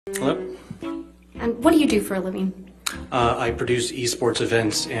Hello? And what do you do for a living? I produce esports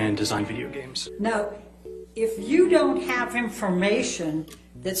events and design video games. Now, if you don't have information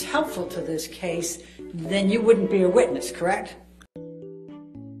that's helpful to this case, then you wouldn't be a witness, correct?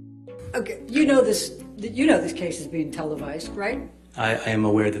 Okay, you know this case is being televised, right? I am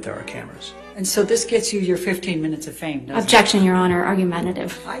aware that there are cameras. And so this gets you your 15 minutes of fame, doesn't Objection, Your Honor.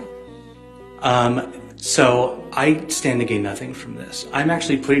 Argumentative. So I stand to gain nothing from this. I'm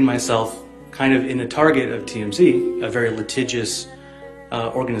actually putting myself kind of in a target of TMZ, a very litigious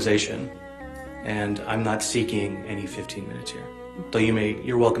organization, and I'm not seeking any 15 minutes here. Though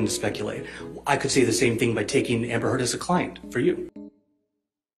you're welcome to speculate. I could say the same thing by taking Amber Heard as a client for you.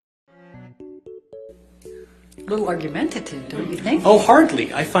 A little argumentative, don't you think? Oh,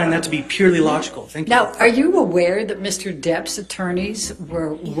 hardly. I find that to be purely logical. Thank you. Now, are you aware that Mr. Depp's attorneys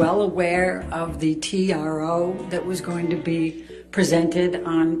were well aware of the TRO that was going to be presented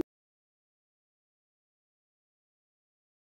on